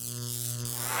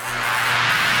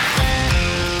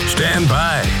Stand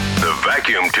by. The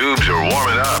vacuum tubes are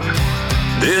warming up.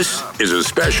 This is a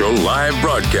special live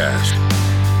broadcast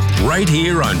right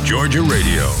here on Georgia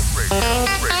Radio.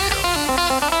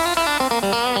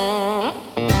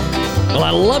 Well, I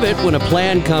love it when a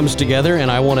plan comes together,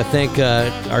 and I want to thank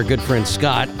our good friend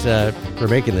Scott for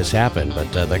making this happen.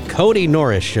 But the Kody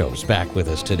Norris Show's back with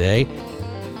us today.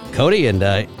 Kody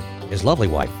and his lovely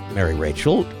wife, Mary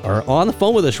Rachel, are on the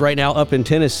phone with us right now up in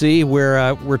Tennessee,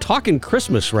 where we're talking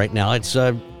Christmas right now. It's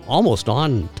almost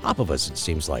on top of us, it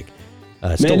seems like.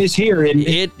 Man, it's here.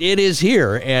 It is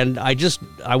here, and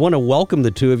I want to welcome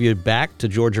the two of you back to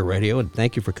Georgia Radio, and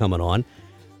thank you for coming on.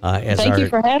 Thank you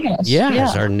for having us. Yeah,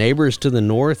 as our neighbors to the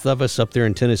north of us up there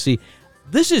in Tennessee.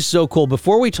 This is so cool.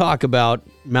 Before we talk about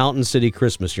Mountain City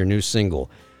Christmas, your new single,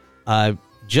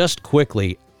 just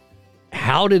quickly,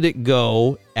 how did it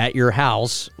go at your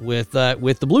house with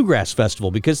the Bluegrass Festival?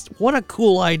 Because what a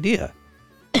cool idea.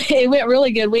 It went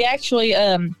really good. We actually,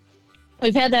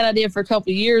 we've had that idea for a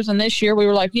couple of years, and this year we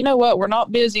were like, you know what, we're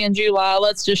not busy in July,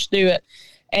 let's just do it.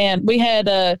 And we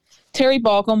had Terry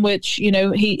Balcom, which, you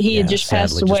know, he had just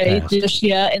passed away.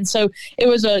 And so it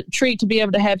was a treat to be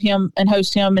able to have him and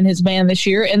host him and his band this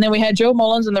year. And then we had Joe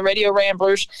Mullins and the Radio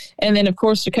Ramblers, and then, of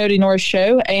course, the Kody Norris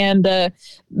Show. And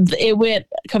it went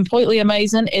completely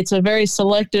amazing. It's a very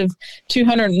selective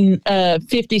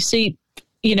 250-seat,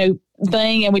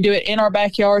 thing, and we do it in our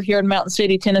backyard here in Mountain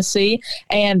City, Tennessee.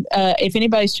 And if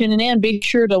anybody's tuning in, be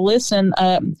sure to listen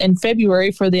in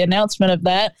February for the announcement of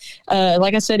that.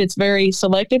 Like I said, it's very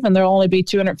selective, and there'll only be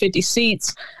 250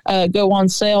 seats go on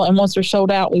sale. And once they're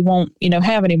sold out, we won't,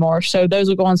 have any more. So those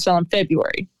will go on sale in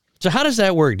February. So how does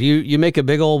that work? Do you make a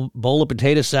big old bowl of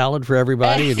potato salad for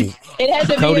everybody? And it has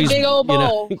to be a big old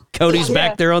bowl. Cody's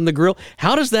back there on the grill.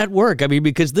 How does that work? I mean,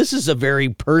 because this is a very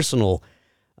personal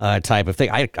type of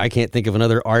thing. I can't think of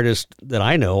another artist that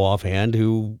I know offhand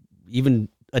who even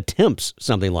attempts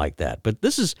something like that. But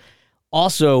this is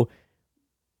also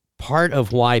part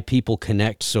of why people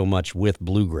connect so much with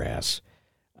bluegrass.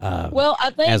 Well, I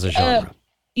think as a genre.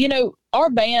 Our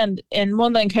band, and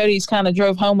one thing Cody's kind of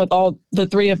drove home with all the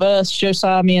three of us,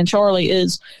 Josiah, me, and Charlie,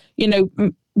 is,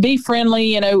 be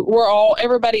friendly.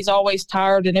 Everybody's always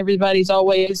tired, and everybody's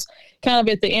always kind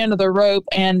of at the end of the rope,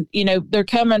 and, they're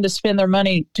coming to spend their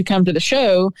money to come to the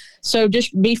show. So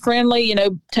just be friendly,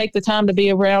 take the time to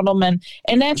be around them. And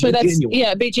naturally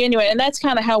be genuine. And that's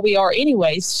kind of how we are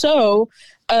anyway. So,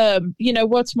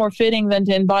 what's more fitting than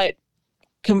to invite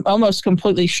almost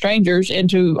completely strangers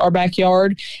into our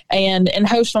backyard and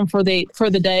host them for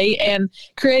the day and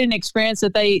create an experience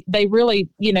that they really,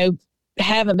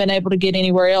 haven't been able to get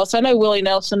anywhere else. I know Willie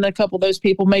Nelson and a couple of those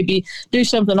people maybe do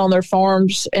something on their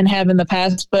farms and have in the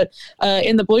past, but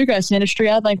in the bluegrass industry,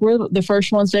 I think we're the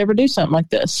first ones to ever do something like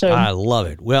this. So I love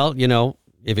it. Well,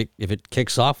 if it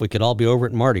kicks off, we could all be over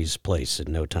at Marty's place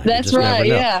in no time. That's right.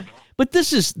 Yeah. But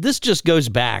this just goes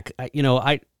back,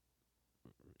 I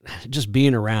just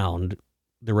being around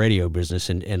the radio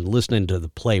business and listening to the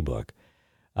playbook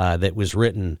that was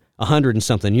written 100 and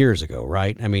something years ago,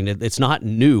 right? I mean, it's not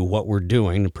new what we're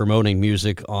doing, promoting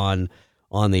music on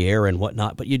the air and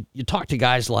whatnot. But you talk to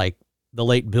guys like the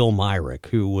late Bill Myrick,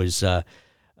 who was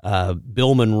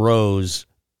Bill Monroe's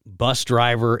bus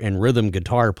driver and rhythm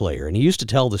guitar player. And he used to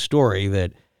tell the story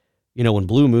that, when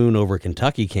Blue Moon Over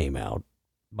Kentucky came out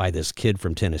by this kid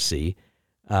from Tennessee,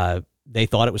 they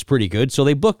thought it was pretty good, so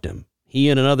they booked him. He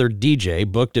and another DJ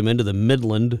booked him into the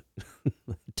Midland,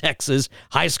 Texas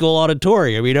high school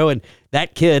auditorium, and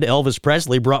that kid, Elvis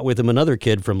Presley, brought with him another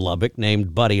kid from Lubbock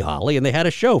named Buddy Holly, and they had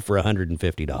a show for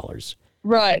 $150.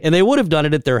 Right. And they would have done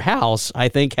it at their house, I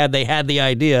think, had they had the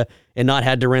idea and not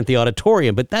had to rent the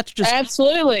auditorium. But that's just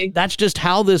absolutely, that's just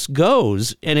how this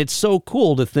goes. And it's so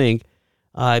cool to think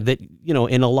that,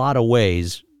 in a lot of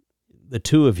ways, the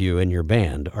two of you and your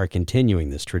band are continuing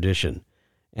this tradition.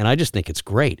 And I just think it's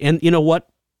great. And you know what?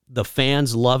 The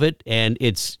fans love it. And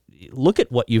look at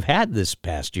what you've had this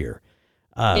past year,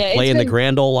 playing the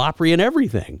Grand Ole Opry and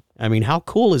everything. I mean, how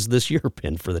cool has this year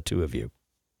been for the two of you?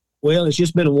 Well, it's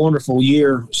just been a wonderful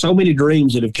year. So many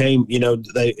dreams that have came,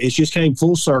 it just came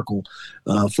full circle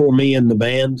for me and the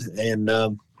band.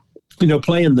 And,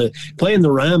 playing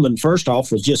the Ryman first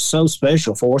off was just so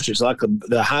special for us. It's like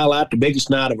the highlight, the biggest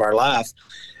night of our life.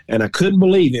 And I couldn't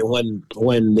believe it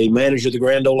when the manager of the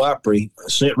Grand Ole Opry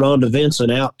sent Rhonda Vincent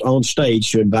out on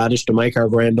stage to invite us to make our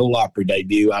Grand Ole Opry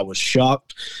debut. I was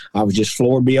shocked. I was just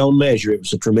floored beyond measure. It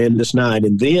was a tremendous night.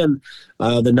 And then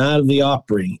the night of the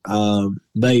Opry,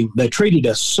 they treated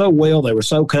us so well. They were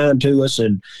so kind to us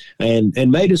and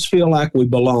made us feel like we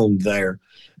belonged there.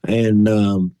 And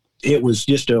it was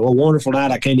just a wonderful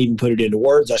night. I can't even put it into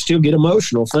words. I still get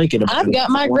emotional thinking about it. I've got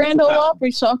my Grand Ole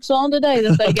Opry socks on today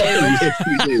that they gave me. Yes,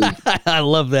 you do. I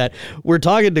love that. We're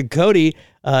talking to Kody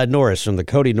Norris from the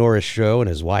Kody Norris Show and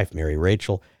his wife, Mary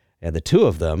Rachel. And the two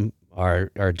of them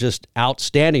are just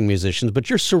outstanding musicians, but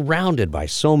you're surrounded by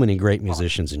so many great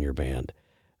musicians in your band.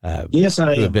 Yes,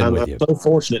 I am. I'm so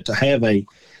fortunate to have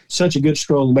such a good,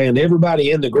 strong band.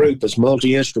 Everybody in the group is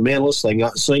multi-instrumentalists. They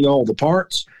sing all the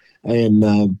parts,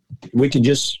 and we can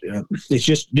it's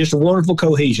just a wonderful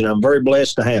cohesion. I'm very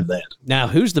blessed to have that. Now,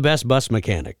 who's the best bus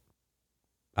mechanic?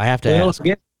 I have to ask.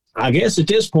 I guess at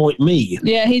this point, me.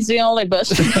 Yeah, he's the only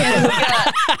bus mechanic we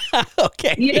got.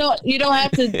 Okay. You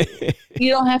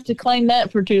don't have to claim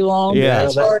that for too long. Yeah.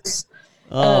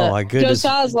 My goodness.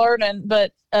 Josiah's learning,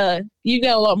 but you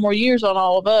got a lot more years on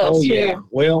all of us. Oh yeah. Here.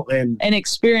 Well, and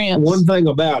experience. One thing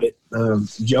about it,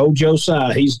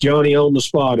 Josiah, he's Johnny on the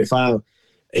spot.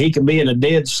 He can be in a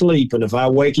dead sleep, and if I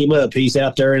wake him up, he's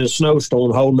out there in a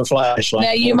snowstorm holding a flashlight.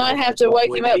 Now you might have to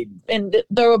wake him up and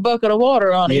throw a bucket of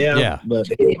water on him. Yeah. But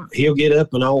he'll get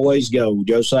up and always go.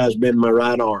 Josiah's been my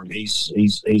right arm. He's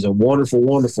a wonderful,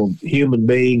 wonderful human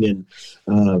being, and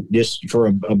just for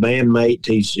a bandmate,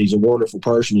 he's a wonderful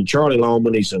person. And Charlie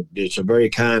Lawman, he's a very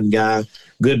kind guy,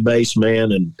 good bass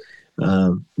man,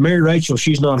 and Mary Rachel,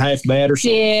 she's not half bad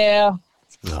herself. Yeah.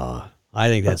 Oh, I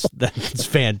think that's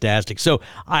fantastic. So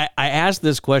I asked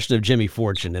this question of Jimmy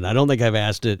Fortune, and I don't think I've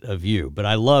asked it of you, but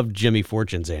I love Jimmy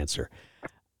Fortune's answer.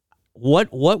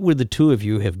 What would the two of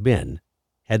you have been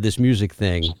had this music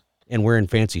thing and wearing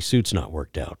fancy suits not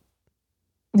worked out?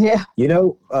 Yeah.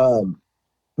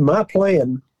 My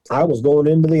plan, I was going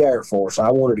into the Air Force. I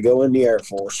wanted to go in the Air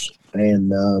Force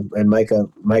and make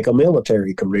a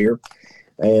military career.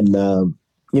 And,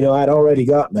 I'd already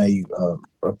gotten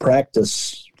a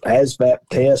practice ASVAB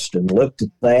test and looked at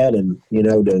that and,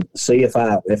 to see if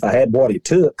I had what it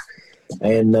took.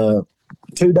 And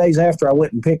 2 days after I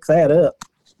went and picked that up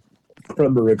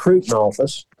from the recruiting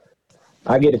office,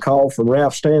 I get a call from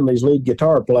Ralph Stanley's lead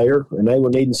guitar player, and they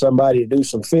were needing somebody to do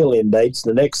some fill-in dates.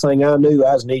 The next thing I knew,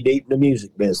 I was knee-deep in the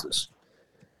music business.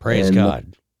 Praise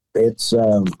God. It's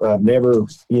I've never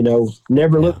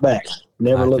looked back.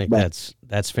 Never looked back.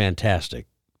 That's fantastic.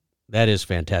 That is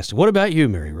fantastic. What about you,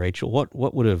 Mary Rachel? What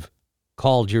would have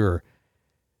called your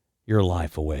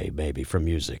life away, maybe, from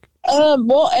music?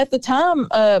 Well, at the time,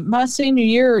 my senior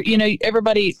year,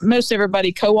 most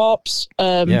everybody co-ops,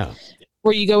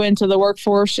 where you go into the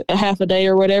workforce a half a day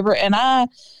or whatever. And I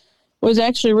was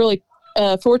actually really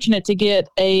fortunate to get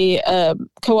a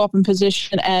co-oping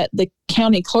position at the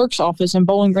county clerk's office in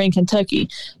Bowling Green, Kentucky.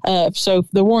 So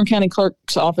the Warren County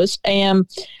clerk's office, and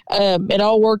it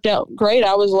all worked out great.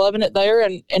 I was loving it there,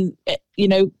 and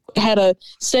had a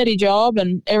steady job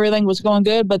and everything was going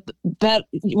good. But that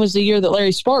was the year that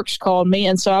Larry Sparks called me,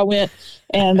 and so I went,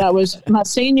 and that was my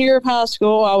senior year of high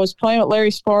school. I was playing with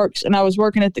Larry Sparks, and I was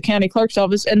working at the county clerk's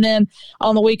office. And then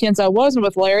on the weekends I wasn't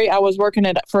with Larry, I was working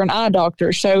for an eye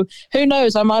doctor. So who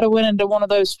knows, I might have went into one of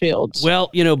those fields. Well,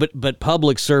 but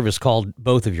public service called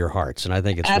both of your hearts, and I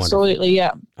think it's absolutely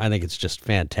wonderful. Yeah. I think it's just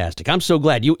fantastic. I'm so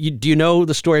glad. You do you know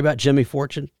the story about Jimmy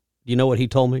Fortune? Do you know what he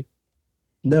told me?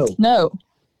 No.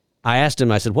 I asked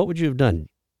him, I said, what would you have done,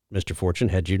 Mr. Fortune,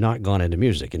 had you not gone into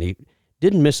music? And he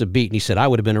didn't miss a beat, and he said, I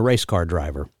would have been a race car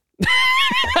driver. He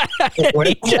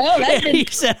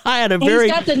said, I had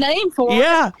he's got the name for it.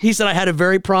 Yeah. He said, I had a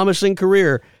very promising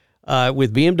career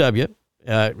with BMW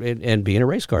and being a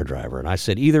race car driver. And I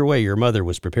said, either way, your mother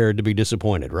was prepared to be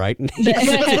disappointed, right?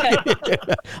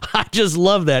 I just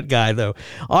love that guy, though.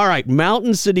 All right,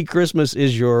 Mountain City Christmas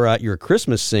is your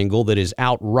Christmas single that is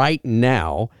out right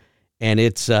now. And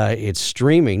it's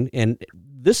streaming, and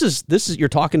this is you're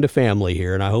talking to family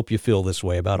here, and I hope you feel this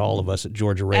way about all of us at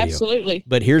Georgia Radio. Absolutely.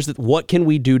 But here's what can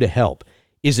we do to help?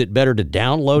 Is it better to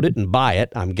download it and buy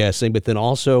it? I'm guessing, but then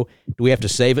also, do we have to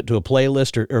save it to a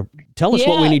playlist, or tell us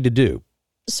what we need to do?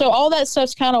 So all that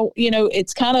stuff's kind of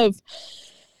it's kind of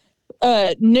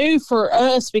new for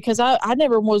us because I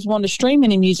never was one to stream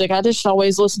any music. I just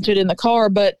always listened to it in the car,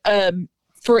 but.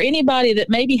 For anybody that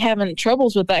may be having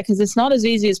troubles with that, because it's not as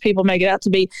easy as people make it out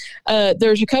to be,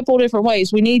 there's a couple of different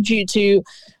ways. We need you to,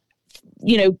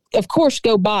 of course,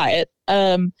 go buy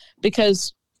it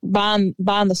because buying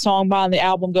the song, buying the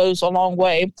album goes a long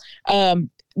way.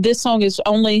 This song is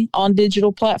only on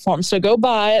digital platforms, so go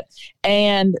buy it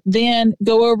and then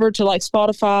go over to like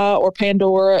Spotify or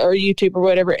Pandora or YouTube or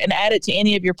whatever and add it to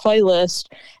any of your playlists,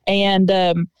 and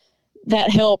that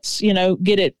helps,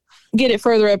 get it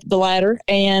further up the ladder,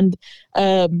 and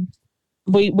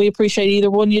we appreciate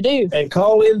either one you do. And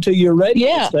call into your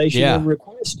radio station and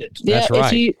request it. That's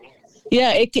right.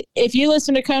 Yeah, if you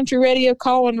listen to country radio,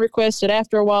 call and request it.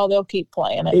 After a while, they'll keep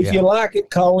playing it. If you like it,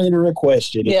 call in and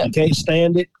request it. If you can't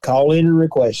stand it, call in and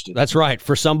request it. That's right,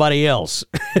 for somebody else.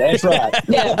 That's right.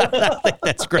 I think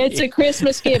that's great. It's a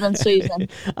Christmas giving season.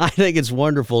 I think it's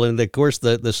wonderful. And, of course,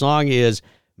 the song is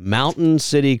Mountain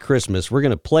City Christmas. We're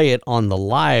going to play it on the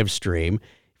live stream.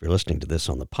 If you're listening to this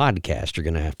on the podcast, you're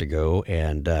going to have to go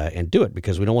and do it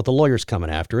because we don't want the lawyers coming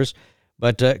after us.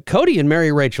 But Kody and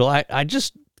Mary Rachel, I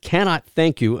just cannot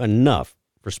thank you enough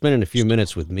for spending a few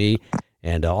minutes with me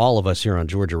and all of us here on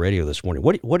Georgia Radio this morning.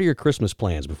 What are your Christmas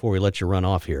plans before we let you run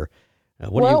off here?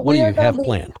 What do you have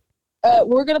planned?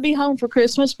 We're going to be home for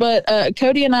Christmas, but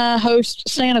Kody and I host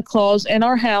Santa Claus in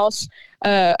our house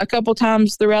a couple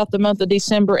times throughout the month of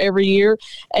December every year,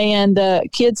 and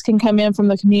kids can come in from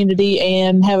the community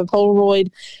and have a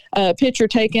Polaroid picture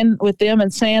taken with them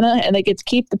and Santa, and they get to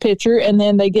keep the picture, and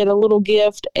then they get a little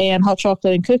gift and hot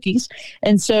chocolate and cookies.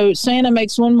 And so Santa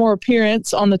makes one more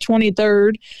appearance on the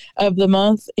 23rd of the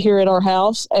month here at our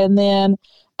house, and then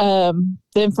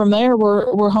from there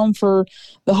we're home for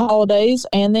the holidays,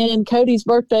 and then Kody's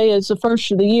birthday is the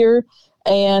first of the year,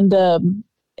 and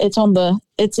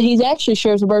he actually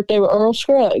shares a birthday with Earl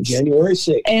Scruggs, January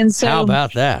 6th. And so how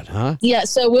about that, huh? Yeah,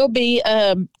 so we'll be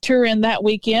touring that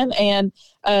weekend, and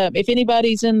if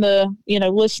anybody's in the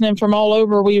listening from all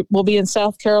over, we'll be in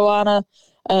South Carolina.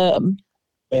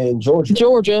 And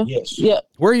Georgia. Yes. Yep.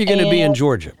 Where are you going to be in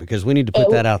Georgia? Because we need to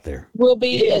put that out there. We'll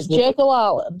be at Jekyll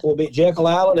Island. We'll be at Jekyll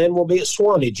Island, and we'll be at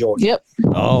Swanee, Georgia. Yep.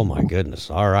 Oh, my goodness.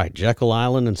 All right. Jekyll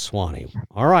Island and Swanee.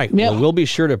 All right. Yep. Well, we'll be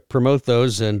sure to promote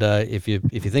those. And if you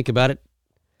think about it,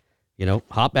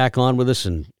 hop back on with us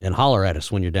and holler at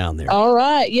us when you're down there. All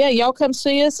right. Yeah, y'all come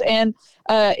see us. And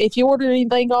if you order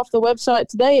anything off the website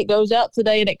today, it goes out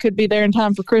today, and it could be there in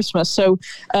time for Christmas. So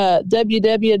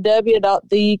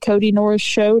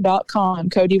www.thecodynorrisshow.com,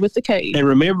 Kody with the K. And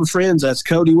remember, friends, that's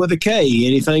Kody with a K.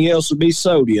 Anything else would be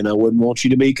Sody, and I wouldn't want you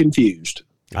to be confused.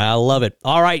 I love it.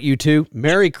 All right, you two.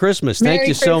 Merry Christmas. Thank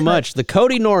you so much. The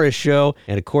Kody Norris Show,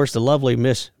 and, of course, the lovely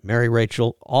Miss Mary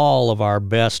Rachel. All of our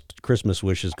best Christmas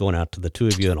wishes going out to the two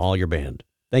of you and all your band.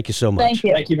 Thank you so much. Thank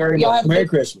you. Thank you very much. Merry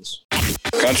Christmas.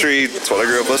 Country, that's what I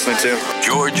grew up listening to.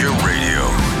 Georgia Radio.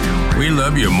 We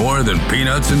love you more than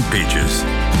peanuts and peaches.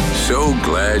 So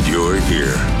glad you're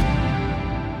here.